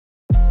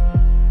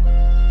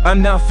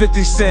I'm now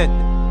 50 Cent.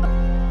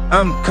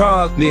 I'm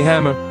Karl,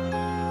 Nehammer.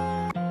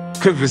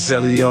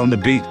 Razelli on the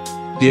beat.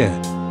 Yeah,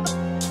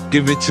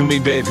 give it to me,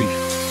 baby.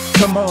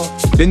 Come on.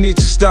 They need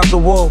to stop the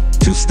war,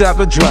 to stop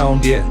a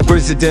drown. Yeah,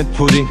 President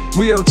Putin.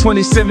 We owe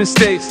 27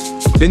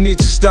 states. They need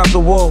to stop the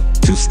war,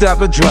 to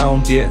stop a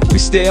drown. Yeah, we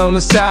stay on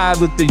the side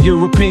with the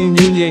European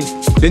Union.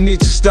 They need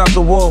to stop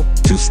the war,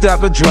 to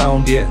stop a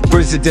drown. Yeah,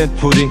 President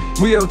Putin.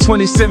 We owe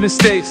 27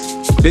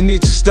 states. They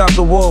need to stop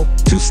the war,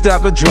 to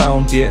stop a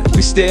drown. Yeah,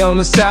 we stay on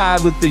the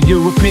side with the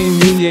European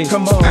Union.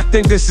 Come on. I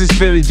think this is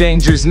very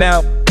dangerous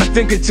now. I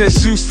think it's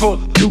just useful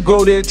to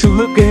go there, to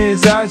look in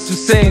his eyes, to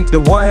say the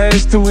war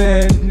has to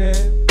end.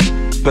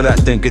 But I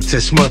think it's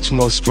just much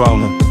more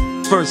stronger.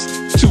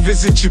 First, to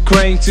visit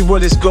Ukraine, see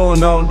what is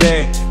going on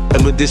there.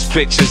 And with these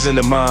pictures in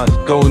the mind,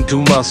 going to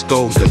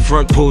Moscow, the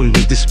front Putin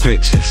with these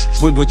pictures.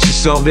 With what you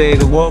saw there,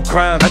 the war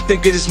crime, I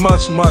think it is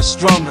much, much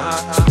stronger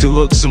to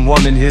look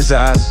someone in his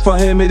eyes. For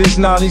him it is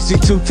not easy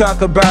to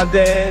talk about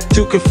that,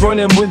 to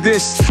confront him with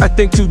this. I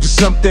think to do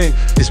something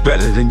is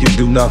better than you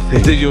do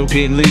nothing. The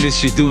European leaders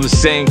should do the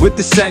same with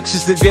the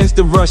sanctions against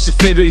the Russian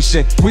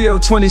Federation. We owe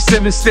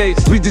 27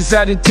 states. We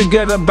decided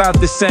together about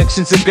the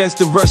sanctions against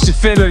the Russian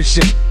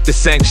Federation. The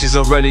sanctions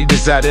already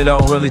decided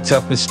on, really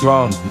tough and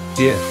strong.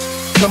 Yeah.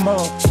 Come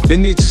on. They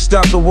need to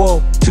stop the war,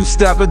 to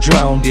stop a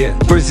drown. Yeah,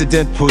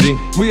 President Putin.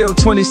 We owe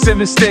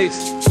 27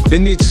 states. They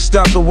need to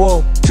stop the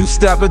war, to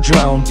stop a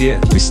drown.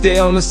 Yeah, we stay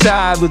on the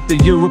side with the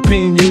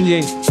European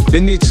Union. They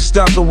need to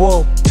stop the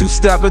war, to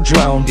stop a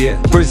drown.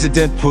 Yeah,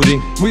 President Putin.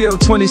 We owe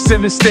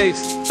 27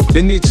 states.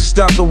 They need to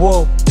stop the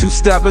war, to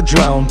stop a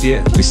drown.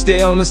 Yeah, we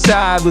stay on the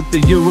side with the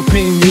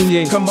European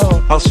Union. Come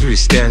on. Austria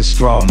stands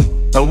strong.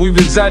 And we've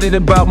decided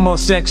about more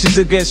sanctions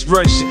against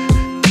Russia,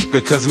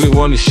 because we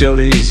want to show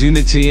there is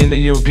unity in the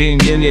European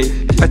Union.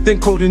 I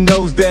think Putin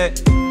knows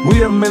that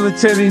we are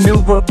military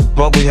neutral,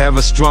 but we have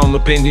a strong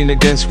opinion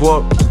against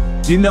war.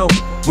 You know,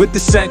 with the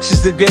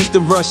sanctions against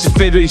the Russian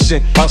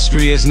Federation,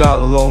 Austria is not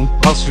alone.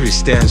 Austria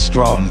stands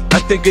strong. I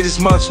think it is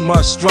much,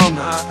 much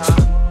stronger.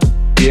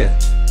 Yeah.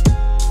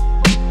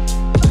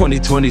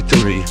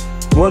 2023.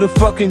 What a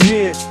fucking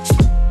year.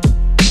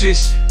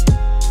 Shish.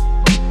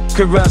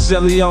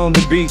 Razelli on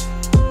the beat.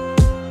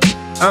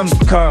 I'm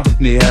Karl,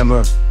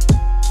 Nehammer.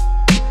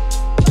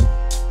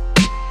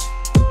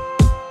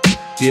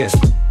 Yeah.